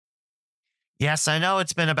Yes, I know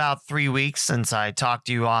it's been about 3 weeks since I talked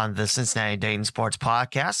to you on the Cincinnati Dayton Sports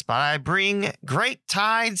Podcast, but I bring great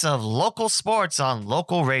tides of local sports on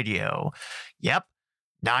local radio. Yep,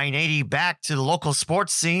 980 back to the local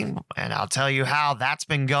sports scene, and I'll tell you how that's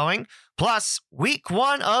been going. Plus, week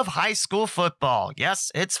 1 of high school football.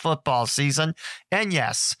 Yes, it's football season, and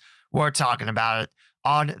yes, we're talking about it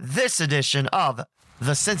on this edition of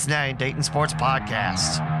the Cincinnati Dayton Sports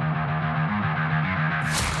Podcast.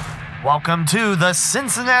 Welcome to the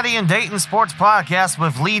Cincinnati and Dayton Sports Podcast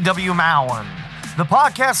with Lee W. Mowen. The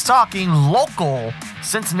podcast talking local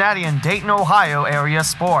Cincinnati and Dayton, Ohio area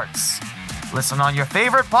sports. Listen on your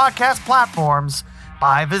favorite podcast platforms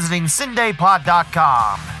by visiting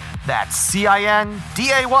cindaypod.com. That's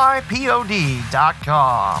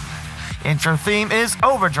CINDAYPOD.com. Intro theme is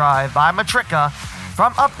Overdrive by Matrika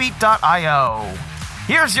from Upbeat.io.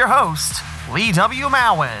 Here's your host, Lee W.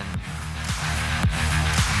 Mowen.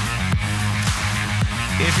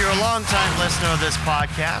 If you're a longtime listener of this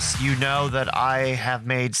podcast, you know that I have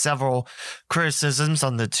made several criticisms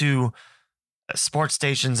on the two sports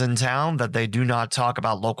stations in town that they do not talk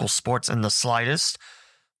about local sports in the slightest.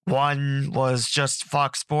 One was just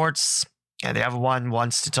Fox Sports, and the other one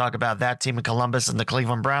wants to talk about that team in Columbus and the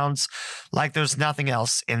Cleveland Browns like there's nothing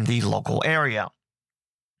else in the local area.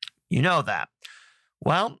 You know that.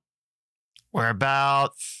 Well, we're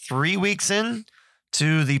about 3 weeks in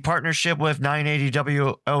to the partnership with 980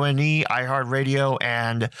 WONE, iHeartRadio,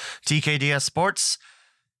 and TKDS Sports.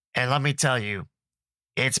 And let me tell you,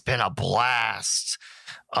 it's been a blast.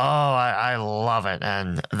 Oh, I love it.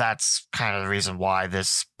 And that's kind of the reason why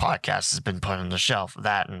this podcast has been put on the shelf.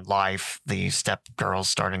 That and life, the step girls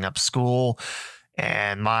starting up school,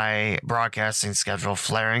 and my broadcasting schedule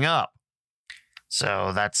flaring up.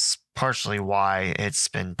 So that's partially why it's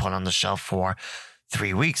been put on the shelf for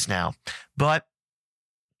 3 weeks now. But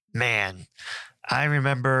man, I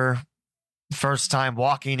remember first time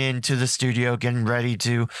walking into the studio, getting ready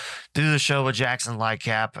to do the show with Jackson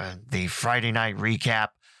Lightcap, the Friday night recap,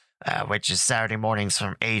 which is Saturday mornings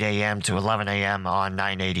from 8 a.m. to 11 a.m. on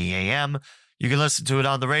 980 a.m. You can listen to it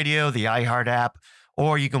on the radio, the iHeart app,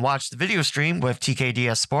 or you can watch the video stream with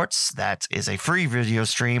TKDS Sports. That is a free video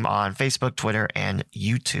stream on Facebook, Twitter, and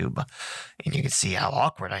YouTube. And you can see how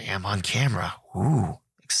awkward I am on camera. Ooh,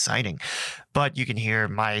 exciting. But you can hear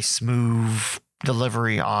my smooth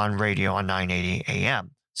delivery on radio on 980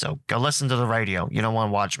 a.m. So go listen to the radio. You don't want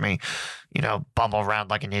to watch me, bumble around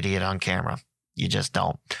like an idiot on camera. You just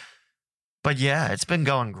don't. But yeah, it's been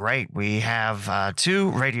going great. We have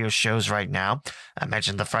 2 radio shows right now. I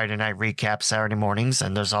mentioned the Friday night recap Saturday mornings,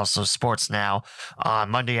 and there's also Sports Now on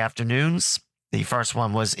Monday afternoons. The first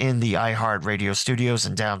one was in the iHeart Radio studios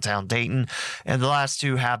in downtown Dayton, and the last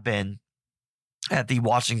 2 have been at the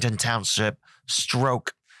Washington Township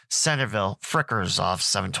Stroke Centerville Frickers off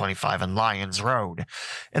 725 and Lyons Road.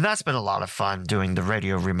 And that's been a lot of fun doing the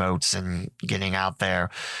radio remotes and getting out there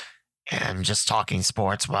and just talking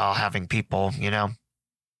sports while having people,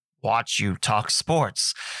 watch you talk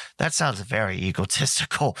sports. That sounds very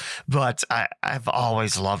egotistical, but I've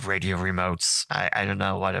always loved radio remotes. I don't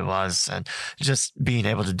know what it was. And just being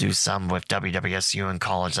able to do some with WWSU in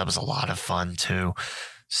college, that was a lot of fun too.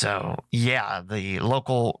 So yeah, the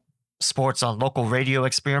local sports on local radio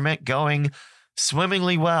experiment going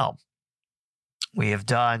swimmingly well. We have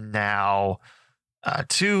done now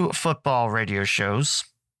 2 football radio shows,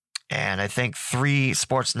 and I think 3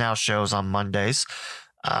 Sports Now shows on Mondays.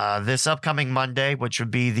 This upcoming Monday, which would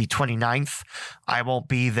be the 29th, I won't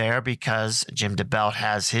be there because Jim DeBelt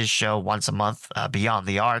has his show once a month, Beyond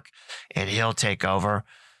the Arc, and he'll take over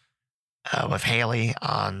with Haley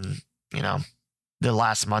on, the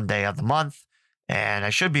last Monday of the month. And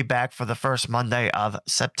I should be back for the first Monday of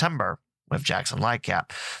September with Jackson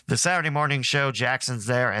Lightcap. The Saturday morning show, Jackson's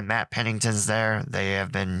there and Matt Pennington's there. They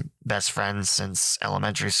have been best friends since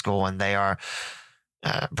elementary school, and they are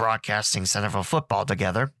broadcasting Centerville football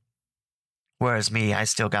together. Whereas me, I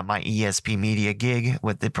still got my ESP media gig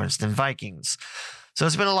with the Princeton Vikings. So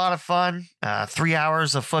it's been a lot of fun. 3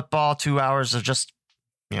 hours of football, 2 hours of just,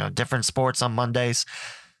 different sports on Mondays.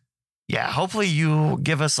 Yeah, hopefully you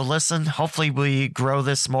give us a listen. Hopefully we grow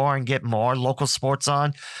this more and get more local sports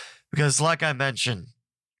on. Because like I mentioned,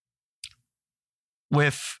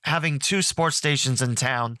 with having 2 sports stations in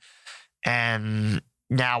town and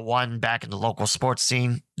now 1 back in the local sports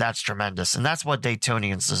scene, that's tremendous. And that's what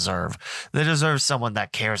Daytonians deserve. They deserve someone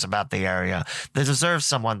that cares about the area. They deserve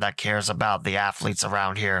someone that cares about the athletes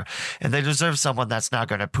around here. And they deserve someone that's not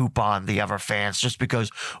going to poop on the other fans just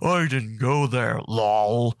because, I didn't go there,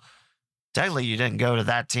 lol. Technically, you didn't go to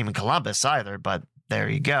that team in Columbus either, but there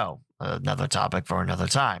you go. Another topic for another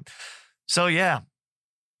time. So yeah,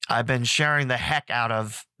 I've been sharing the heck out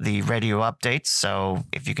of the radio updates. So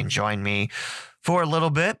if you can join me for a little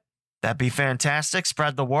bit, that'd be fantastic.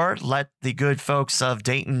 Spread the word. Let the good folks of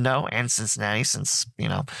Dayton know, and Cincinnati, since,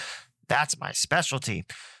 that's my specialty,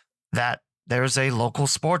 that there's a local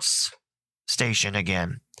sports station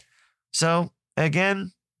again. So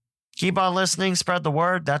again, keep on listening, spread the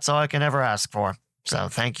word. That's all I can ever ask for. So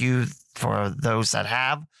thank you for those that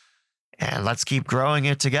have, and let's keep growing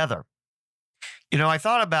it together. I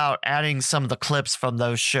thought about adding some of the clips from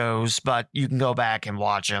those shows, but you can go back and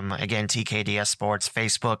watch them. Again, TKDS Sports,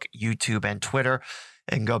 Facebook, YouTube, and Twitter,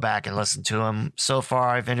 and go back and listen to them. So far,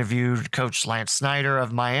 I've interviewed Coach Lance Snyder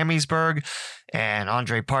of Miamisburg and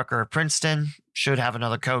Andre Parker of Princeton. Should have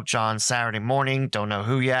another coach on Saturday morning. Don't know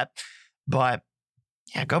who yet. But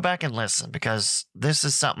yeah, go back and listen, because this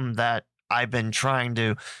is something that I've been trying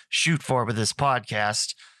to shoot for with this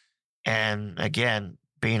podcast. And again,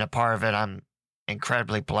 being a part of it, I'm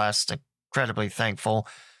incredibly blessed, incredibly thankful,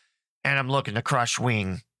 and I'm looking to crush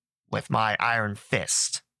WONE with my iron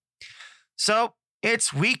fist. So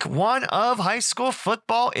it's week 1 of high school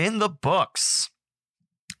football in the books.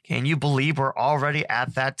 Can you believe we're already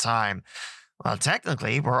at that time? Well,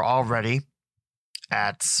 technically, we're already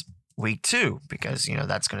at week 2, because,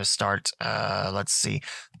 that's going to start,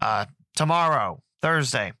 tomorrow,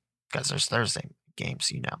 Thursday, because there's Thursday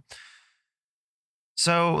games,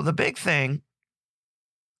 So the big thing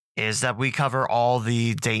is that we cover all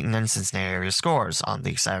the Dayton and Cincinnati area scores on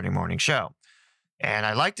the Saturday morning show. And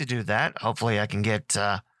I like to do that. Hopefully I can get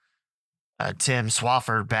Tim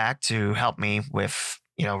Swafford back to help me with,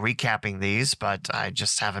 recapping these, but I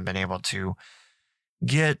just haven't been able to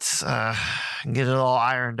get it all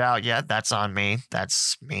ironed out yet. That's on me.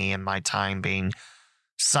 That's me and my time being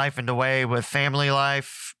siphoned away with family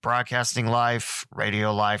life, broadcasting life,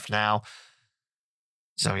 radio life now.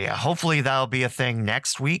 So yeah, hopefully that'll be a thing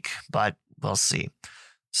next week, but we'll see.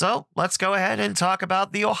 So let's go ahead and talk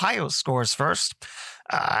about the Ohio scores first.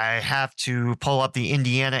 I have to pull up the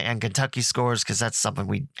Indiana and Kentucky scores, because that's something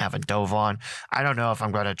we haven't dove on. I don't know if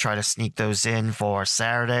I'm going to try to sneak those in for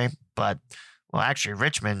Saturday, but, well, actually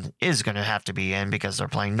Richmond is going to have to be in because they're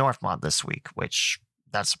playing Northmont this week, which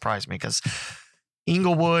that surprised me, because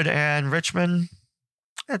Inglewood and Richmond,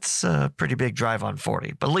 that's a pretty big drive on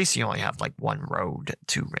 40, but at least you only have like one road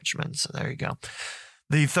to Richmond. So there you go.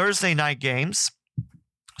 The Thursday night games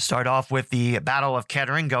start off with the Battle of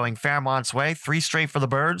Kettering going Fairmont's way. 3 straight for the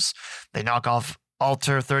Birds. They knock off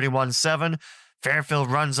Alter 31-7. Fairfield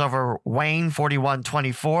runs over Wayne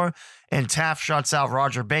 41-24. And Taft shuts out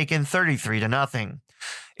Roger Bacon 33-0.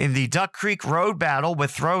 In the Duck Creek Road Battle,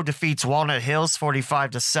 Withrow defeats Walnut Hills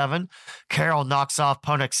 45-7. Carroll knocks off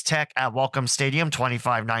Ponex Tech at Welcome Stadium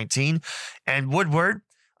 25-19. And Woodward,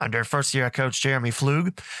 under first-year coach Jeremy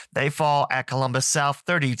Flug, they fall at Columbus South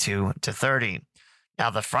 32-30. Now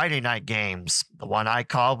the Friday night games, the one I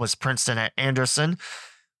called was Princeton at Anderson.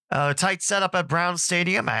 Tight setup at Brown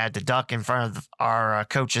Stadium. I had to duck in front of our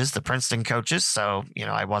coaches, the Princeton coaches, so,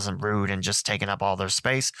 I wasn't rude and just taking up all their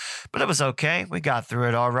space, but it was okay. We got through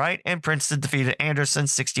it all right, and Princeton defeated Anderson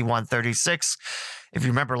 61-36. If you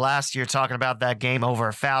remember last year talking about that game, over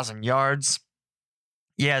 1,000 yards.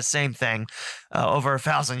 Yeah, same thing. Over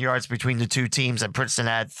 1,000 yards between the two teams, and Princeton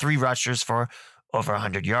had 3 rushers for over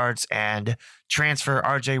 100 yards, and transfer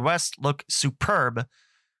RJ West looked superb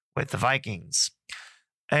with the Vikings.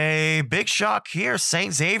 A big shock here.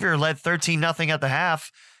 St. Xavier led 13-0 at the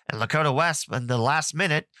half, and Lakota West in the last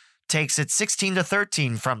minute takes it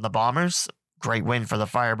 16-13 from the Bombers. Great win for the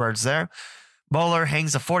Firebirds there. Bowler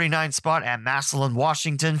hangs a 49 spot at Massillon,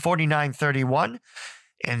 Washington, 49-31.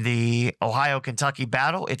 In the Ohio-Kentucky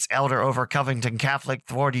battle, it's Elder over Covington Catholic,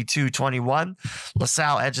 42-21.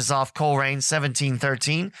 LaSalle edges off Coleraine,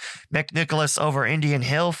 17-13. McNicholas over Indian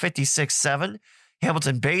Hill, 56-7.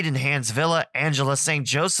 Hamilton Baden hands Villa Angela St.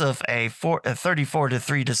 Joseph a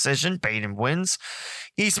 34-3 decision. Baden wins.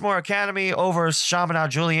 Eastmore Academy over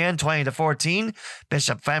Chaminade Julienne, 20-14.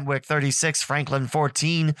 Bishop Fenwick 36, Franklin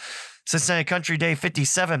 14. Cincinnati Country Day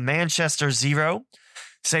 57, Manchester 0.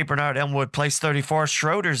 St. Bernard Elmwood Place 34,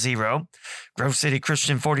 Schroeder 0. Grove City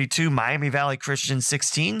Christian 42, Miami Valley Christian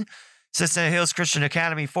 16. Cincinnati Hills Christian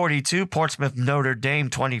Academy 42, Portsmouth Notre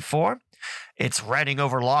Dame 24. It's Reading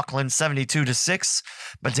over Laughlin 72-6.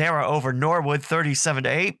 Madera over Norwood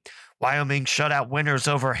 37-8. Wyoming shutout winners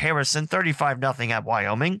over Harrison 35-0 at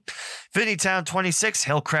Wyoming. Finneytown 26,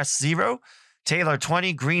 Hillcrest 0. Taylor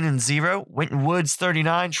 20, Greenon 0. Winton Woods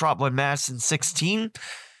 39, Trotwood Madison 16.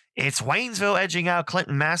 It's Waynesville edging out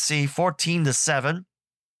Clinton Massey 14-7.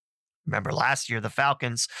 Remember last year, the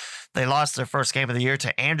Falcons, they lost their first game of the year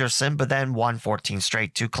to Anderson, but then won 14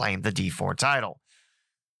 straight to claim the D4 title.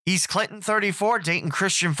 East Clinton 34, Dayton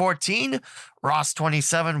Christian 14, Ross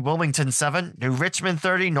 27, Wilmington 7, New Richmond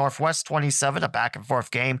 30, Northwest 27, a back and forth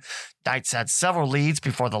game. Knights had several leads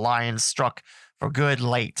before the Lions struck for good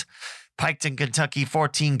late. Piketon, Kentucky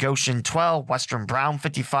 14, Goshen 12, Western Brown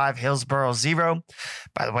 55, Hillsboro 0.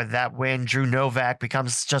 By the way, that win, Drew Novak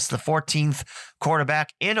becomes just the 14th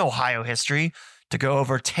quarterback in Ohio history to go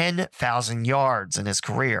over 10,000 yards in his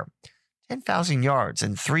career. 10,000 yards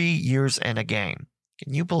in 3 years and a game.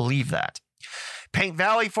 Can you believe that? Paint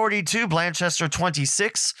Valley 42, Blanchester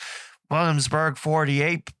 26, Williamsburg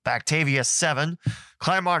 48, Batavia 7,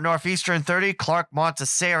 Claremont Northeastern 30, Clark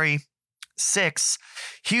Montessori 6,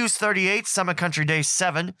 Hughes 38, Summit Country Day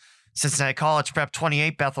 7, Cincinnati College Prep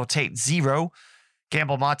 28, Bethel Tate 0,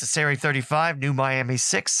 Gamble Montessori 35, New Miami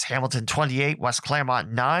 6, Hamilton 28, West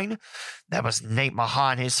Claremont 9. That was Nate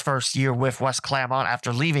Mahan, his first year with West Claremont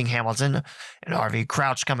after leaving Hamilton, and RV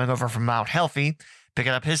Crouch coming over from Mount Healthy,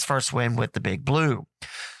 picking up his first win with the Big Blue.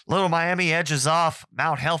 Little Miami edges off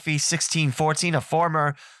Mount Healthy 16-14, a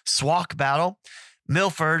former SWAC battle.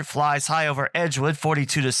 Milford flies high over Edgewood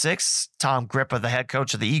 42-6. Tom Grippa, the head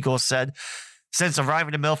coach of the Eagles, said, since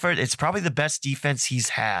arriving to Milford, it's probably the best defense he's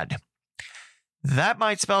had. That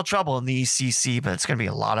might spell trouble in the ECC, but it's going to be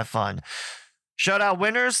a lot of fun. Shutout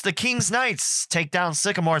winners, the Kings Knights take down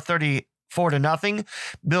Sycamore 34-0.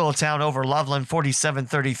 Middletown over Loveland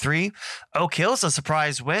 47-33. Oak Hill's a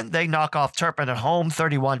surprise win. They knock off Turpin at home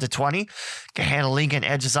 31-20. Gahanna Lincoln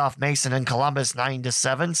edges off Mason and Columbus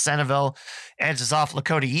 9-7. Centerville edges off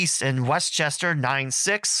Lakota East and Westchester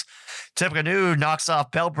 9-6. Tippecanoe knocks off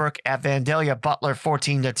Bellbrook at Vandalia Butler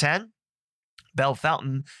 14-10. Bell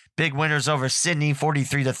Fountain, big winners over Sydney,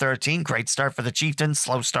 43-13. Great start for the Chieftains,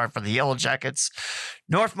 slow start for the Yellow Jackets.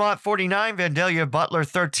 Northmont 49, Vandalia Butler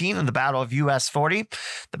 13 in the Battle of US 40.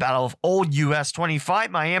 The Battle of Old US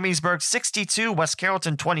 25, Miamisburg 62, West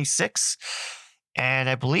Carrollton 26. And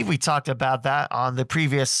I believe we talked about that on the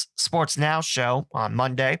previous Sports Now show on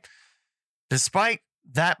Monday. Despite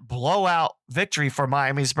that blowout victory for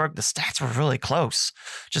Miamisburg, the stats were really close.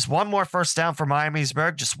 Just one more first down for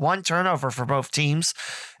Miamisburg, just one turnover for both teams.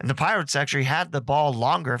 And the Pirates actually had the ball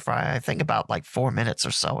longer for, I think, about like 4 minutes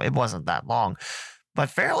or so. It wasn't that long, but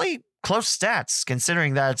fairly close stats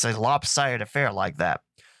considering that it's a lopsided affair like that.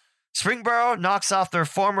 Springboro knocks off their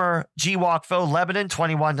former GWalk foe Lebanon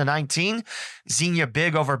 21-19. Xenia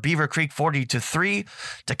big over Beaver Creek 40-3.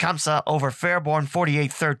 Tecumseh over Fairborn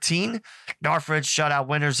 48-13. Northridge shutout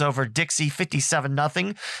winners over Dixie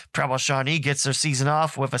 57-0. Preble Shawnee gets their season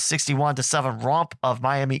off with a 61-7 romp of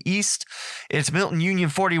Miami East. It's Milton Union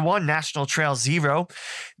 41, National Trail 0.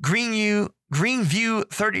 Greenview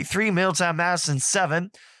 33, Middletown Madison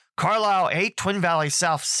 7. Carlisle 8, Twin Valley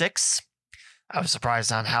South 6. I was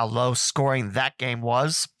surprised on how low scoring that game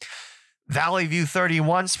was. Valley View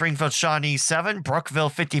 31, Springfield Shawnee 7, Brookville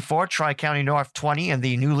 54, Tri-County North 20, and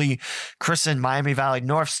the newly christened Miami Valley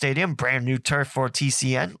North Stadium, brand new turf for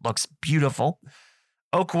TCN, looks beautiful.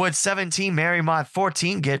 Oakwood 17, Marymount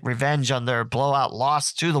 14 get revenge on their blowout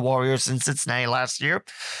loss to the Warriors in Cincinnati last year.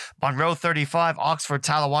 Monroe 35, Oxford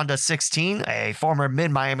Talawanda 16, a former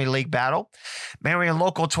Mid-Miami League battle. Marion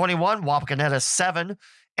Local 21, Wapakoneta 7,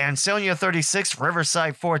 Ansonia 36,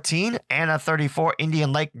 Riverside 14, Anna 34,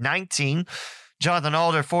 Indian Lake 19, Jonathan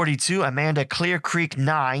Alder 42, Amanda Clear Creek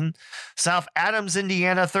 9, South Adams,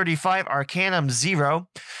 Indiana 35, Arcanum 0,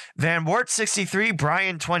 Van Wert 63,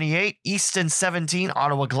 Bryan 28, Easton 17,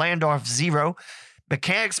 Ottawa Glandorf 0,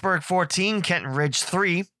 Mechanicsburg 14, Kenton Ridge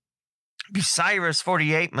 3, Bucyrus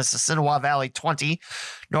 48, Mississinawa Valley 20,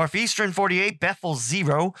 Northeastern 48, Bethel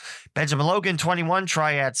 0, Benjamin Logan 21,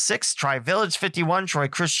 Triad 6, Tri-Village 51, Troy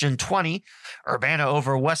Christian 20, Urbana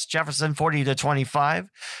over West Jefferson 40-25,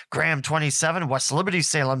 Graham 27, West Liberty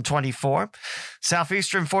Salem 24,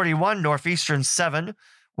 Southeastern 41, Northeastern 7,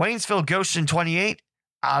 Waynesville Goshen 28,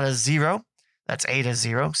 Ada 0. That's Ada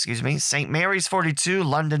 0, excuse me. St. Mary's 42,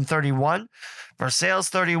 London 31, Versailles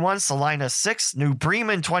 31, Salina 6, New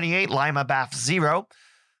Bremen 28, Lima Bath 0,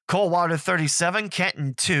 Coldwater 37,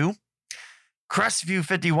 Kenton 2, Crestview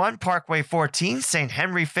 51, Parkway 14, St.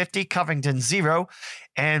 Henry 50, Covington 0,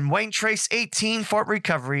 and Wayne Trace 18, Fort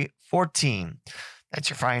Recovery 14. That's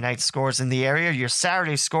your Friday night scores in the area. Your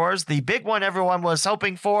Saturday scores, the big one everyone was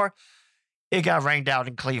hoping for, it got rained out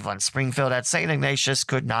in Cleveland. Springfield at St. Ignatius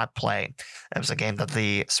could not play. It was a game that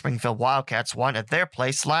the Springfield Wildcats won at their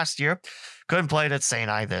place last year. Couldn't play it at St.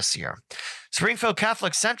 I this year. Springfield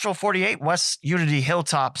Catholic Central 48, West Unity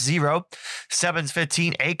Hilltop 0, Stebbins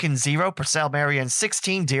 15, Aiken 0, Purcell Marion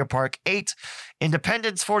 16, Deer Park 8,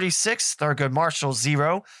 Independence 46, Thurgood Marshall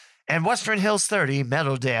 0, and Western Hills 30,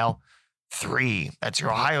 Meadowdale 3. That's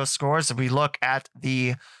your Ohio scores. If we look at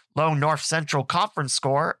the Lone North Central Conference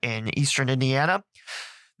score in Eastern Indiana,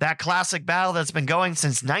 that classic battle that's been going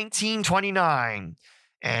since 1929.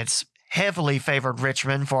 And it's heavily favored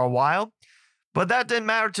Richmond for a while. But that didn't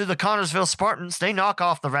matter to the Connorsville Spartans. They knock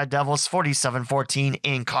off the Red Devils 47-14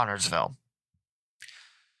 in Connorsville.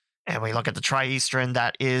 And we look at the Tri-Eastern.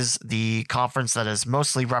 That is the conference that is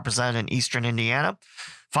mostly represented in Eastern Indiana.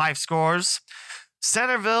 5 scores.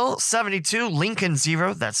 Centerville 72, Lincoln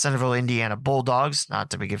 0. That's Centerville, Indiana Bulldogs,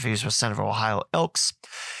 not to be confused with Centerville, Ohio Elks.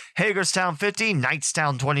 Hagerstown 50,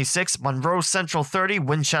 Knightstown 26, Monroe Central 30,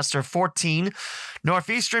 Winchester 14,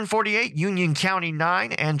 Northeastern 48, Union County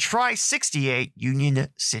 9, and Tri 68, Union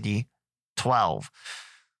City 12.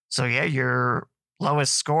 So yeah, your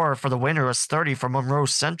lowest score for the winner was 30 for Monroe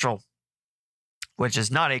Central, which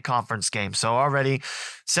is not a conference game. So already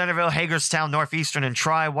Centerville, Hagerstown, Northeastern, and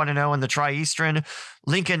Tri 1-0 in the Tri-Eastern.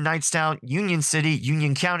 Lincoln, Knightstown, Union City,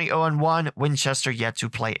 Union County 0-1. Winchester yet to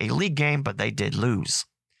play a league game, but they did lose.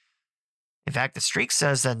 In fact, the streak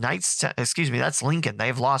says that that's Lincoln.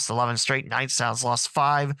 They've lost 11 straight. Knightstown's lost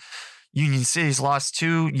 5. Union City's lost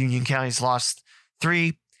 2. Union County's lost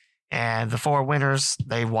 3. And the 4 winners,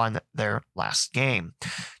 they won their last game.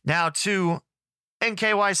 Now to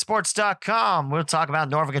NKYSports.com. We'll talk about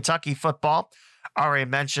Northern Kentucky football. I already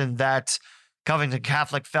mentioned that Covington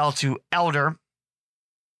Catholic fell to Elder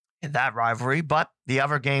in that rivalry, but the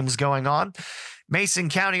other games going on. Mason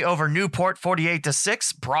County over Newport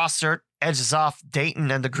 48-6. Brossart edges off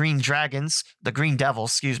Dayton and the Green Devils,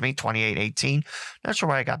 28-18. Not sure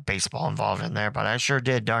why I got baseball involved in there, but I sure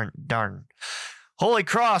did. Darn. Holy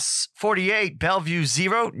Cross 48, Bellevue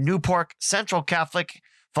 0. Newport Central Catholic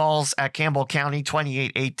falls at Campbell County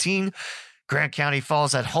 28-18. Grant County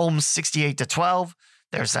falls at Holmes 68-12.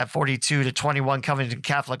 There's that 42-21 Covington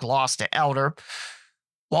Catholic loss to Elder.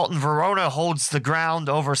 Walton Verona holds the ground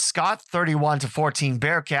over Scott 31-14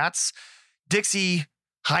 Bearcats. Dixie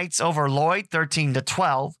Heights over Lloyd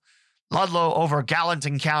 13-12. Ludlow over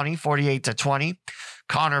Gallatin County 48-20.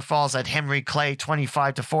 Connor falls at Henry Clay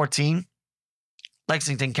 25-14.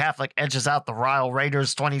 Lexington Catholic edges out the Ryle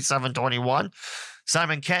Raiders 27-21.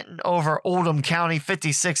 Simon Kenton over Oldham County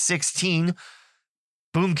 56-16.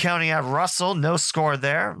 Boone County at Russell, no score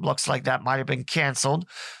there. Looks like that might have been canceled.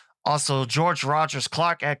 Also, George Rogers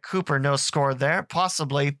Clark at Cooper, no score there.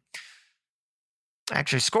 Possibly,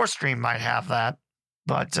 actually, ScoreStream might have that,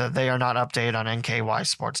 but they are not updated on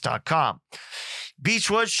NKYSports.com.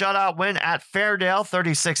 Beechwood shutout win at Fairdale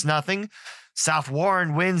 36-0. South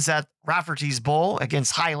Warren wins at Rafferty's Bowl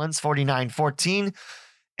against Highlands 49-14.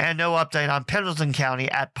 And no update on Pendleton County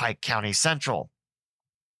at Pike County Central.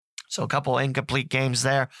 So a couple incomplete games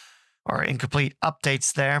there, or incomplete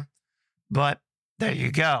updates there. But there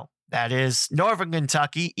you go. That is Northern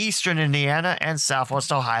Kentucky, Eastern Indiana, and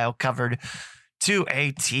Southwest Ohio covered to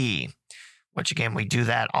a T. Which, again, we do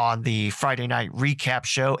that on the Friday night recap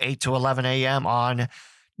show, 8 to 11 a.m. on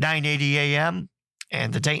 980 a.m.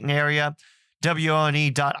 and the Dayton area.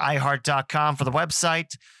 WONE.iHeart.com for the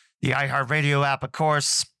website. The iHeartRadio app, of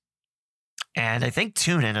course, and I think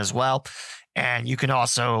TuneIn as well. And you can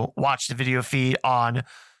also watch the video feed on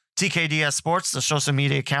TKDS Sports, the social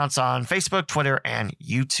media accounts on Facebook, Twitter, and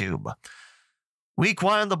YouTube. Week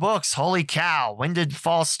 1 in the books. Holy cow. When did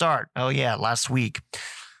fall start? Oh, yeah, last week.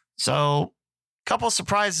 So, a couple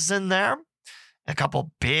surprises in there. A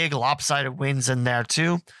couple big lopsided wins in there,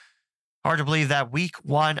 too. Hard to believe that week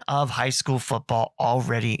 1 of high school football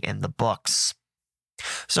already in the books.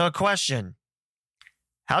 So a question,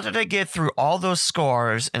 how did they get through all those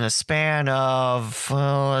scores in a span of,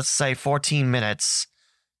 let's say 14 minutes?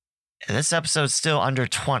 And this episode's still under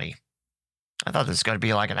 20. I thought this was going to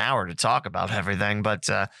be like an hour to talk about everything, but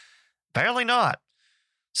apparently not.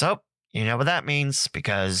 So, you know what that means,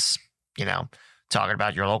 because, talking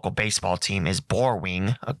about your local baseball team is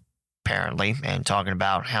bor-wing, apparently, and talking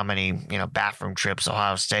about how many, bathroom trips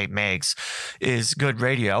Ohio State makes is good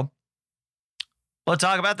radio. We'll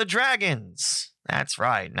talk about the Dragons. That's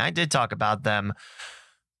right. And I did talk about them,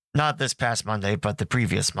 not this past Monday, but the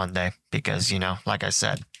previous Monday, because, like I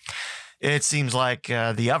said, it seems like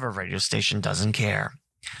the other radio station doesn't care.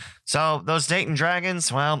 So those Dayton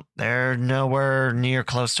Dragons, well, they're nowhere near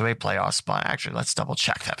close to a playoff spot. Actually, let's double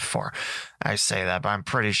check that before I say that, but I'm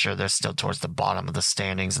pretty sure they're still towards the bottom of the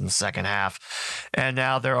standings in the second half. And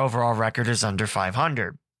now their overall record is under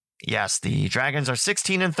 500. Yes, the Dragons are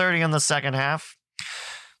 16-30 in the second half.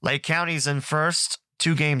 Lake County's in first,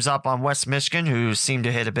 2 games up on West Michigan, who seem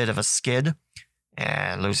to hit a bit of a skid,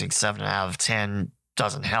 and losing 7 out of 10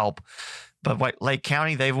 doesn't help. But Lake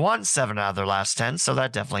County, they've won 7 out of their last 10, so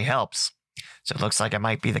that definitely helps. So it looks like it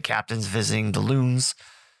might be the Captains visiting the Loons.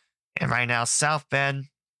 And right now, South Bend,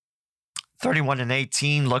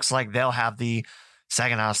 31-18, looks like they'll have the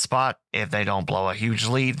second half spot if they don't blow a huge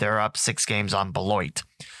lead. They're up 6 games on Beloit.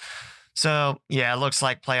 So, yeah, it looks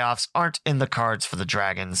like playoffs aren't in the cards for the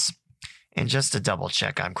Dragons. And just to double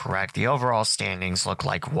check I'm correct, the overall standings look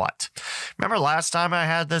like what? Remember last time I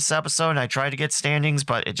had this episode and I tried to get standings,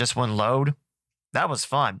 but it just wouldn't load? That was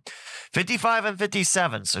fun.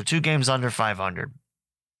 55-57, so 2 games under 500.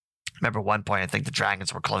 Remember one point, I think the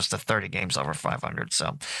Dragons were close to 30 games over 500.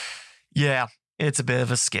 So, yeah, it's a bit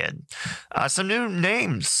of a skid. Some new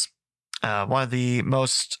names. One of the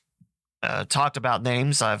most talked about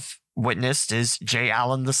names I've witnessed is Jay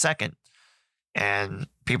Allen II. And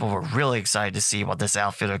people were really excited to see what this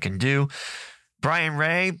outfielder can do. Brian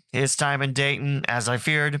Ray, his time in Dayton, as I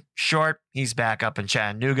feared, short. He's back up in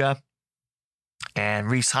Chattanooga. And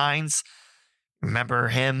Reese Hines, remember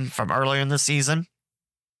him from earlier in the season?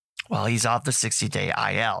 Well, he's off the 60-day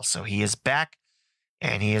IL, so he is back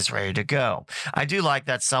and he is ready to go. I do like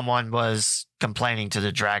that someone was complaining to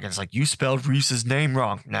the Dragons, like, you spelled Reese's name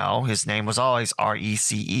wrong. No, his name was always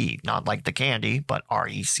R-E-C-E, not like the candy, but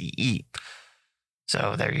R-E-C-E.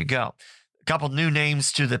 So there you go. A couple new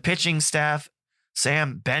names to the pitching staff.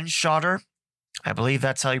 Sam Benschotter, I believe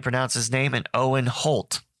that's how you pronounce his name, and Owen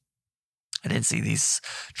Holt. I didn't see these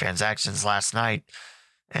transactions last night,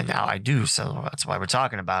 and now I do, so that's why we're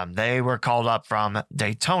talking about them. They were called up from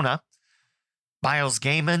Daytona. Miles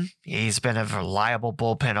Gaiman, he's been a reliable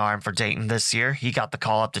bullpen arm for Dayton this year. He got the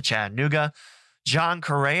call up to Chattanooga. John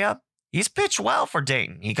Correa, he's pitched well for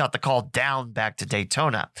Dayton. He got the call down back to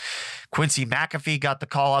Daytona. Quincy McAfee got the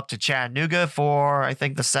call up to Chattanooga for, I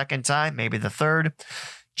think, the second time, maybe the third.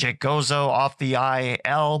 Jake Gozo off the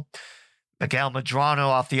IL. Miguel Medrano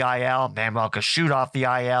off the IL. Manuel Cachute off the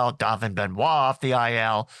IL. Donovan Benoit off the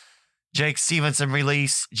IL. Jake Stevenson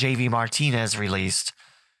released. JV Martinez released.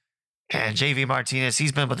 And JV Martinez,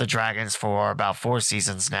 he's been with the Dragons for about 4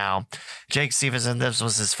 seasons now. Jake Stevenson, this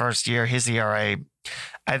was his first year. His ERA,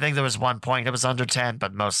 I think there was 1 point. It was under 10,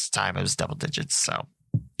 but most of the time it was double digits. So,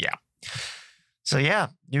 yeah.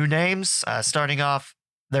 New names. Starting off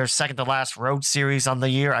their second to last road series on the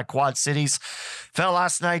year at Quad Cities. Fell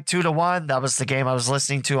last night 2-1. That was the game I was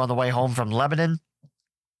listening to on the way home from Lebanon.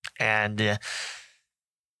 And,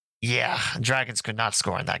 Dragons could not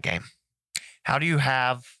score in that game. How do you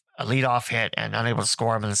have a leadoff hit and unable to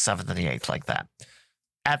score him in the 7th and the 8th like that?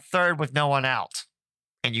 At third with no one out,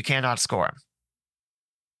 and you cannot score him.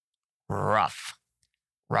 Rough.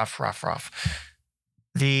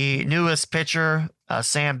 The newest pitcher,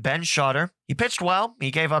 Sam Benschotter, he pitched well.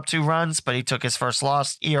 He gave up 2 runs, but he took his first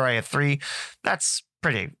loss, ERA of 3. That's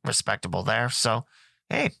pretty respectable there. So,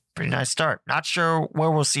 hey, pretty nice start. Not sure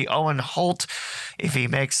where we'll see Owen Holt, if he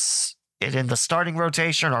makes it in the starting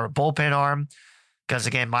rotation or a bullpen arm. Because,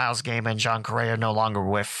 again, Miles Gaiman and John Correa are no longer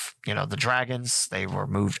with, the Dragons. They were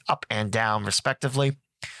moved up and down, respectively.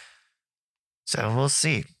 So we'll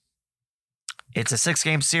see. It's a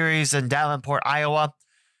 6-game series in Davenport, Iowa.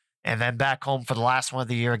 And then back home for the last one of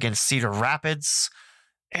the year against Cedar Rapids.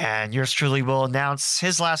 And yours truly will announce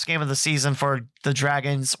his last game of the season for the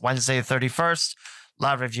Dragons Wednesday the 31st.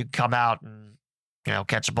 Love if you come out and,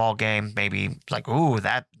 catch a ball game. Maybe like, ooh,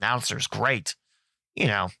 that announcer's great.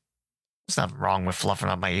 There's nothing wrong with fluffing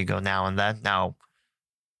up my ego now and then. No,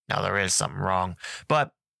 there is something wrong.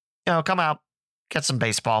 But, come out, get some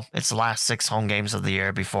baseball. It's the last 6 home games of the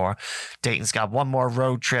year before Dayton's got one more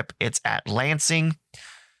road trip. It's at Lansing.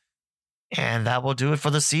 And that will do it for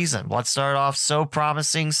the season. What started off so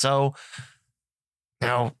promising, so,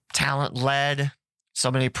 talent-led,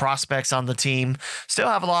 so many prospects on the team. Still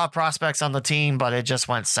have a lot of prospects on the team, but it just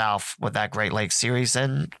went south with that Great Lakes series,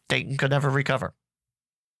 and Dayton could never recover.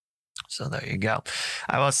 So there you go.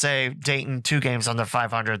 I will say Dayton, 2 games under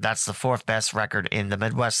 500. That's the 4th best record in the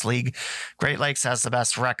Midwest League. Great Lakes has the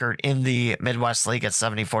best record in the Midwest League at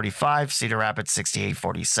 70-45. Cedar Rapids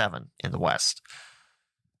 68-47 in the West.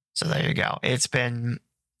 So there you go. It's been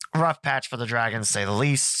a rough patch for the Dragons, to say the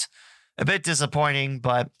least. A bit disappointing,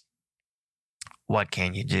 but what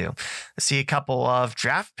can you do? I see a couple of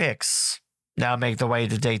draft picks now make their way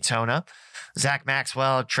to Daytona. Zach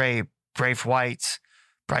Maxwell, Trey Braithwaite,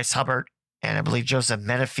 Bryce Hubbard, and I believe Joseph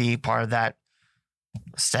Menifee, part of that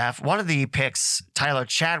staff. One of the picks, Tyler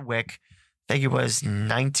Chadwick, I think it was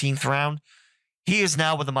 19th round. He is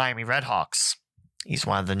now with the Miami Redhawks. He's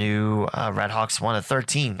one of the new Redhawks, one of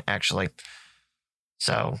 13, actually.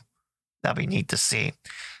 So that'll be neat to see.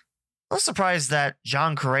 I was surprised that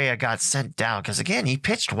John Correa got sent down because, again, he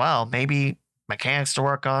pitched well. Maybe mechanics to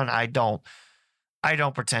work on. I don't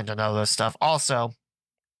pretend to know this stuff. Also,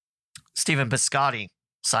 Stephen Piscotty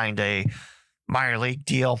signed a minor league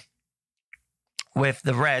deal with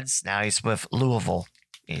the Reds. Now he's with Louisville.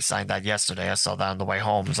 He signed that yesterday. I saw that on the way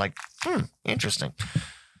home. It's like, interesting.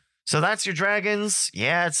 So that's your Dragons.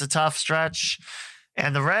 Yeah, it's a tough stretch.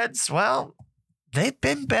 And the Reds, well, they've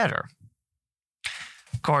been better.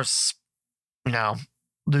 Of course,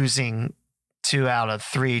 losing 2 out of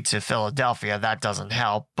 3 to Philadelphia, that doesn't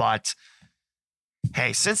help. But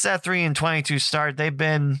hey, since that 3-22 start, they've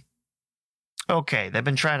been okay. They've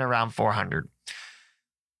been trending around 400.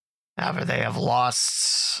 However, they have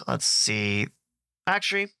lost, let's see.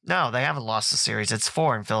 Actually, no, they haven't lost the series. It's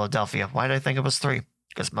 4 in Philadelphia. Why did I think it was 3?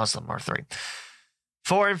 Because most of them are 3.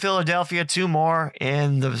 4 in Philadelphia, 2 more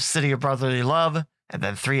in the city of brotherly love, and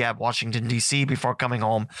then 3 at Washington, D.C. before coming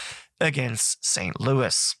home against St.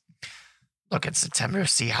 Louis. Look at September,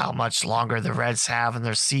 see how much longer the Reds have in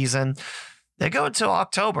their season. They go until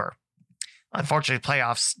October. Unfortunately,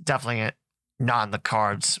 playoffs definitely not in the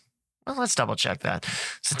cards. Well, let's double check that.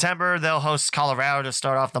 September, they'll host Colorado to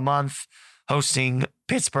start off the month, hosting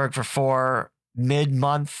Pittsburgh for 4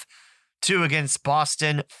 mid-month, 2 against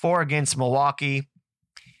Boston, 4 against Milwaukee,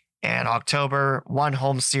 and October, 1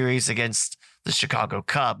 home series against the Chicago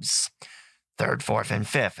Cubs, 3rd, 4th, and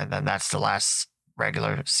 5th, and then that's the last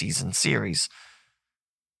regular season series.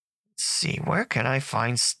 Let's see, where can I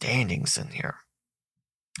find standings in here?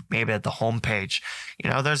 Maybe at the homepage.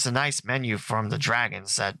 There's a nice menu from the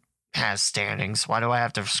Dragons that has standings. Why do I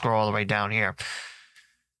have to scroll all the way down here?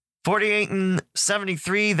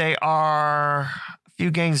 48-73, they are a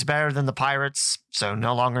few games better than the Pirates, so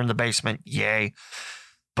no longer in the basement. Yay.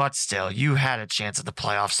 But still, you had a chance at the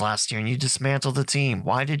playoffs last year and you dismantled the team.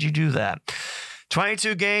 Why did you do that?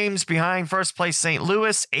 22 games behind first place St.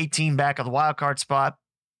 Louis, 18 back of the wild card spot.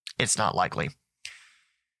 It's not likely.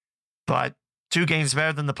 But 2 games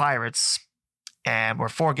better than the Pirates, and we're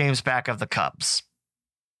 4 games back of the Cubs.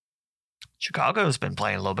 Chicago's been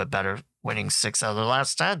playing a little bit better, winning 6 out of the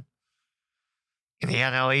last 10. In the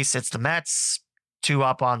NL East, it's the Mets, 2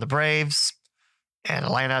 up on the Braves. And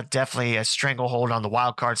Atlanta, definitely a stranglehold on the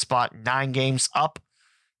wild card spot, 9 games up.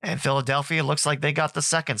 And Philadelphia looks like they got the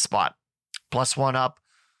 2nd spot, +1 up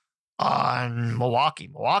on Milwaukee.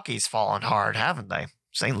 Milwaukee's fallen hard, haven't they?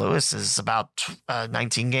 St. Louis is about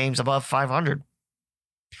 19 games above 500.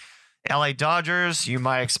 LA Dodgers, you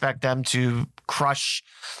might expect them to crush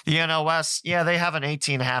the NL West. Yeah, they have an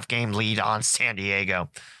 18.5 game lead on San Diego.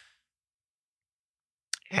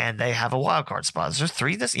 And they have a wild card spot. Is there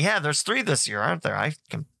 3 this? Yeah, there's 3 this year, aren't there? I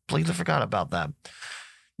completely forgot about that.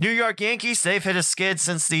 New York Yankees, they've hit a skid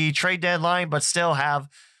since the trade deadline, but still have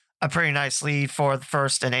a pretty nice lead for the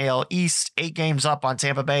first in AL East. 8 games up on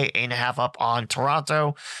Tampa Bay, 8.5 up on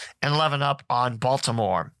Toronto, and 11 up on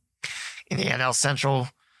Baltimore. In the NL Central,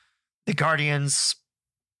 the Guardians,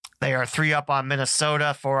 they are 3 up on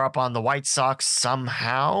Minnesota, 4 up on the White Sox.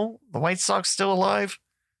 Somehow, the White Sox still alive?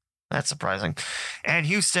 That's surprising. And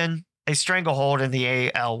Houston, a stranglehold in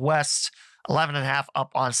the AL West, 11.5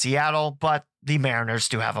 up on Seattle, but the Mariners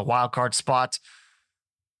do have a wild card spot,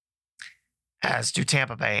 as do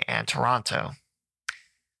Tampa Bay and Toronto.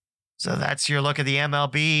 So that's your look at the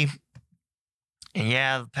MLB. And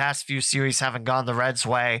yeah, the past few series haven't gone the Reds'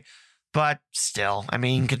 way, but still,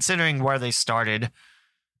 considering where they started,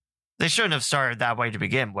 they shouldn't have started that way to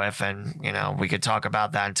begin with. And, we could talk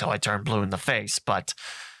about that until I turn blue in the face, but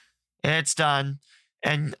it's done.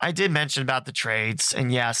 And I did mention about the trades.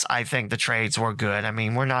 And yes, I think the trades were good.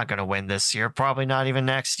 We're not going to win this year, probably not even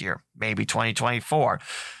next year, maybe 2024.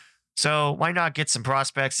 So why not get some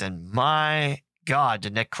prospects? And my God,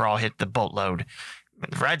 did Nick Krall hit the boatload.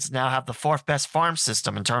 The Reds now have the 4th best farm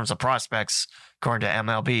system in terms of prospects, according to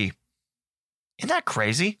MLB. Isn't that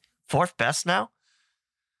crazy? 4th best now?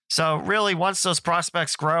 So really, once those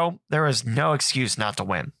prospects grow, there is no excuse not to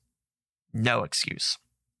win. No excuse.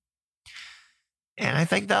 And I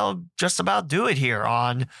think that'll just about do it here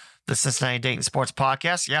on the Cincinnati Dayton Sports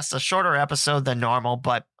Podcast. Yes, a shorter episode than normal,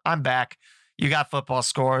 but I'm back. You got football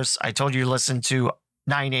scores. I told you to listen to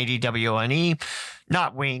 980 WONE,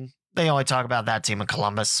 not Wing. They only talk about that team in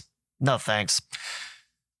Columbus. No thanks.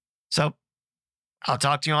 So I'll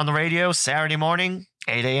talk to you on the radio Saturday morning,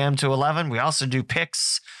 8 a.m. to 11. We also do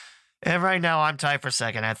picks. And right now I'm tied for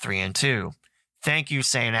second at 3-2. Thank you,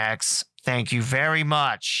 St. X. Thank you very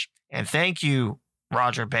much. And thank you,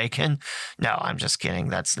 Roger Bacon. No, I'm just kidding.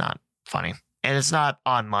 That's not funny. And it's not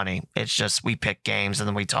on money. It's just we pick games and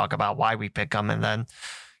then we talk about why we pick them. And then,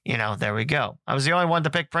 there we go. I was the only one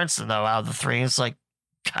to pick Princeton, though, out of the three. It's like,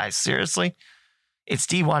 guys, seriously? It's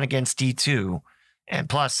D1 against D2. And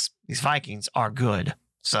plus, these Vikings are good.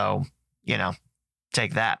 So,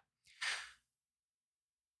 take that.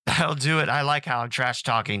 That'll do it. I like how I'm trash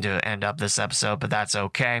talking to end up this episode, but that's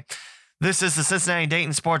okay. This is the Cincinnati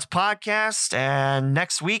Dayton Sports Podcast, and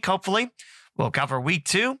next week, hopefully, we'll cover week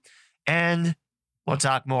 2, and we'll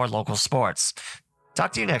talk more local sports.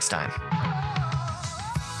 Talk to you next time.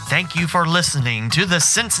 Thank you for listening to the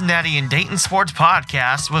Cincinnati and Dayton Sports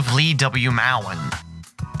Podcast with Lee W. Mowen.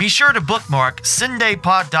 Be sure to bookmark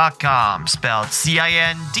CindayPod.com, spelled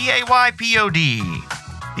CINDAYPOD,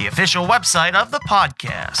 the official website of the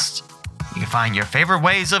podcast. You can find your favorite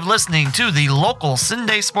ways of listening to the local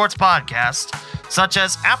Cinday Sports Podcast, such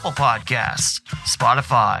as Apple Podcasts,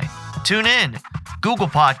 Spotify, TuneIn, Google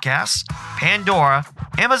Podcasts, Pandora,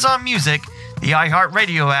 Amazon Music, the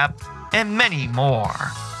iHeartRadio app, and many more.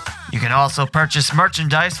 You can also purchase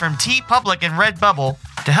merchandise from TeePublic and Redbubble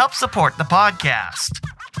to help support the podcast.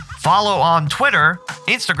 Follow on Twitter,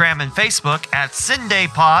 Instagram, and Facebook at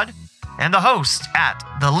CindayPod, and the host at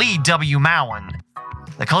the Lee W. Mowen.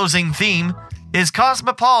 The closing theme is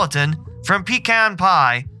Cosmopolitan from Pecan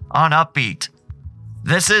Pie on Upbeat.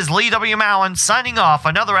 This is Lee W. Mowen signing off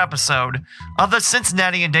another episode of the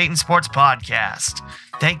Cincinnati and Dayton Sports Podcast.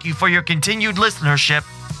 Thank you for your continued listenership,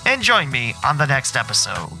 and join me on the next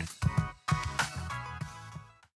episode.